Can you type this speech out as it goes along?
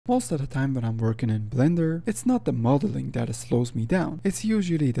Most of the time when I'm working in Blender, it's not the modeling that slows me down, it's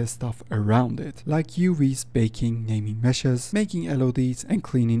usually the stuff around it, like UVs, baking, naming meshes, making LODs, and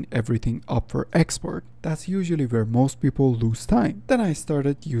cleaning everything up for export. That's usually where most people lose time. Then I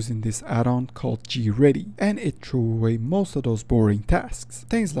started using this add-on called GReady, and it threw away most of those boring tasks.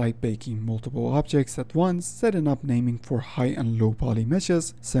 Things like baking multiple objects at once, setting up naming for high and low poly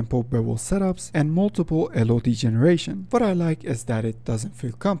meshes, simple bevel setups, and multiple LOD generation. What I like is that it doesn't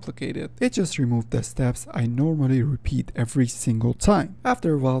feel complicated. It just removed the steps I normally repeat every single time.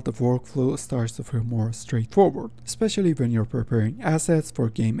 After a while, the workflow starts to feel more straightforward, especially when you're preparing assets for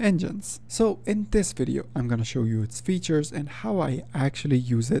game engines. So in this video, I'm gonna show you its features and how I actually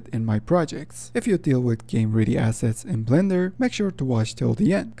use it in my projects. If you deal with game ready assets in Blender, make sure to watch till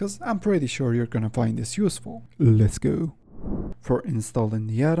the end, cause I'm pretty sure you're gonna find this useful. Let's go. For installing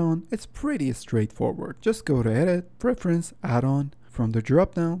the add-on, it's pretty straightforward. Just go to Edit, Preference, Add-on. From the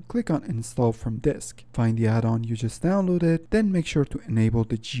drop-down, click on Install from Disk. Find the add-on you just downloaded, then make sure to enable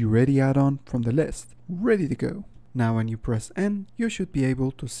the GReady add-on from the list. Ready to go. Now when you press N, you should be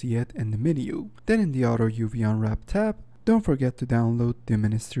able to see it in the menu. Then in the Auto UV Unwrap tab, don't forget to download the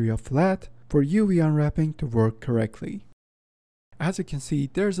Ministry of Flat for UV unwrapping to work correctly. As you can see,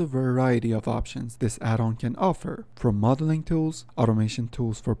 there's a variety of options this add-on can offer, from modeling tools, automation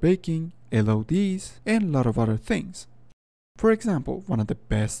tools for baking, LODs, and a lot of other things. For example, one of the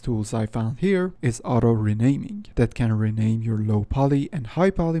best tools I found here is auto renaming that can rename your low poly and high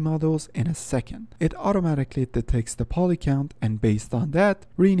poly models in a second. It automatically detects the poly count and based on that,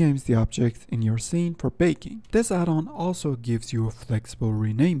 renames the objects in your scene for baking. This add-on also gives you flexible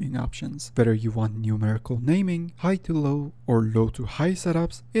renaming options. Whether you want numerical naming, high to low or low to high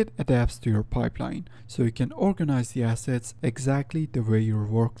setups, it adapts to your pipeline, so you can organize the assets exactly the way your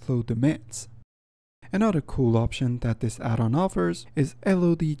workflow demands. Another cool option that this add-on offers is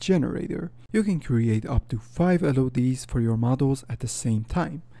LOD Generator. You can create up to 5 LODs for your models at the same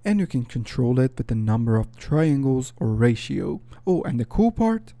time, and you can control it with the number of triangles or ratio. Oh, and the cool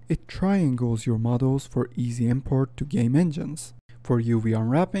part? It triangles your models for easy import to game engines. For UV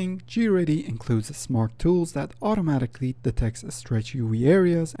unwrapping, GReady includes smart tools that automatically detects stretch UV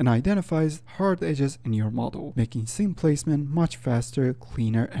areas and identifies hard edges in your model, making scene placement much faster,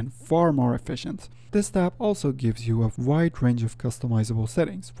 cleaner, and far more efficient. This tab also gives you a wide range of customizable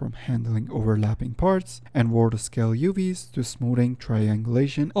settings, from handling overlapping parts and world scale UVs to smoothing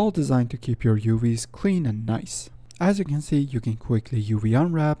triangulation, all designed to keep your UVs clean and nice. As you can see, you can quickly UV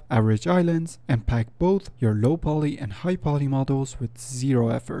unwrap, average islands, and pack both your low poly and high poly models with zero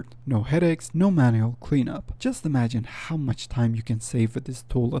effort. No headaches, no manual cleanup. Just imagine how much time you can save with this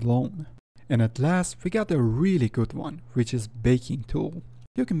tool alone. And at last, we got a really good one, which is baking tool.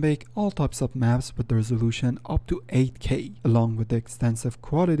 You can bake all types of maps with the resolution up to 8K, along with the extensive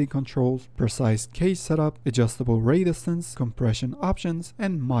quality controls, precise case setup, adjustable ray distance, compression options,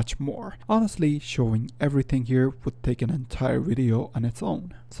 and much more. Honestly, showing everything here would take an entire video on its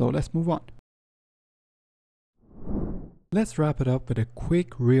own. So let's move on. Let's wrap it up with a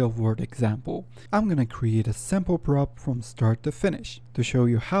quick real-world example. I'm gonna create a simple prop from start to finish to show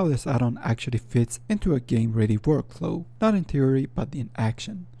you how this add-on actually fits into a game-ready workflow, not in theory but in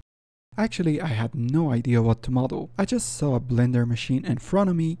action. Actually, I had no idea what to model. I just saw a Blender machine in front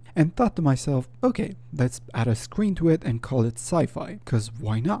of me and thought to myself, okay, let's add a screen to it and call it sci-fi, cause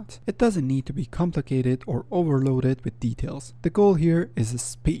why not? It doesn't need to be complicated or overloaded with details. The goal here is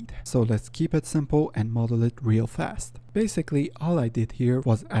speed, so let's keep it simple and model it real fast. Basically, all I did here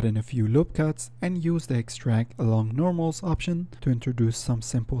was add in a few loop cuts and use the extract along normals option to introduce some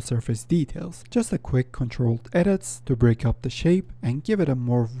simple surface details. Just a quick controlled edits to break up the shape and give it a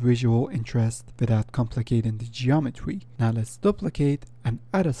more visual interest without complicating the geometry. Now let's duplicate and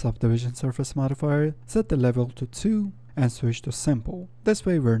add a subdivision surface modifier, set the level to 2 and switch to simple. This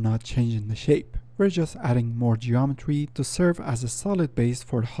way we're not changing the shape. We're just adding more geometry to serve as a solid base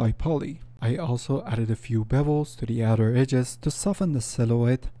for the high poly. I also added a few bevels to the outer edges to soften the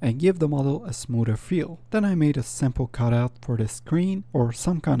silhouette and give the model a smoother feel. Then I made a simple cutout for the screen or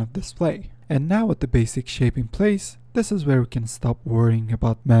some kind of display. And now with the basic shape in place, this is where we can stop worrying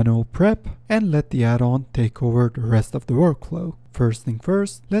about manual prep and let the add-on take over the rest of the workflow. First thing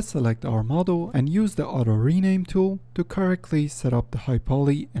first, let's select our model and use the auto rename tool to correctly set up the high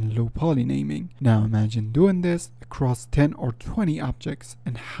poly and low poly naming. Now imagine doing this across 10 or 20 objects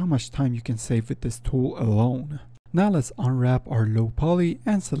and how much time you can save with this tool alone. Now let's unwrap our low poly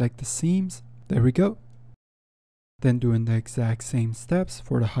and select the seams. There we go. Then doing the exact same steps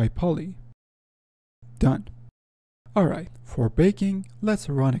for the high poly. Done. Alright, for baking, let's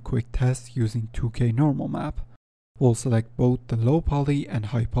run a quick test using 2K normal map. We'll select both the low poly and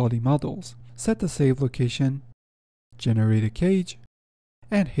high poly models, set the save location, generate a cage,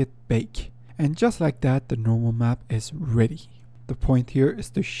 and hit bake. And just like that, the normal map is ready. The point here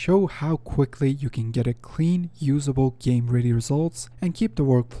is to show how quickly you can get a clean, usable game-ready results and keep the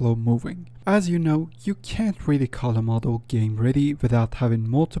workflow moving. As you know, you can't really call a model game-ready without having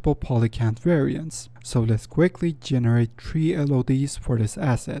multiple polycount variants. So let's quickly generate 3 LODs for this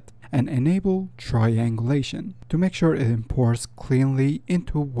asset and enable triangulation to make sure it imports cleanly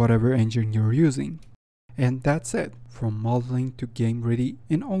into whatever engine you're using. And that's it, from modeling to game ready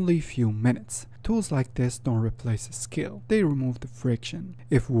in only a few minutes. Tools like this don't replace a skill, they remove the friction.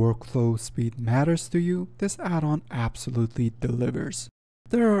 If workflow speed matters to you, this add-on absolutely delivers.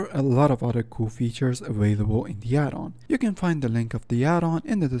 There are a lot of other cool features available in the add-on. You can find the link of the add-on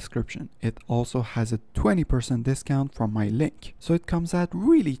in the description. It also has a 20% discount from my link, so it comes out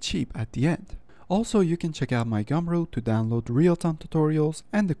really cheap at the end. Also, you can check out my Gumroad to download real-time tutorials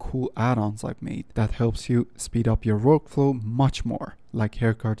and the cool add-ons I've made that helps you speed up your workflow much more, like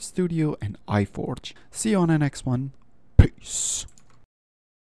Haircard Studio and EyeForge. See you on the next one. Peace!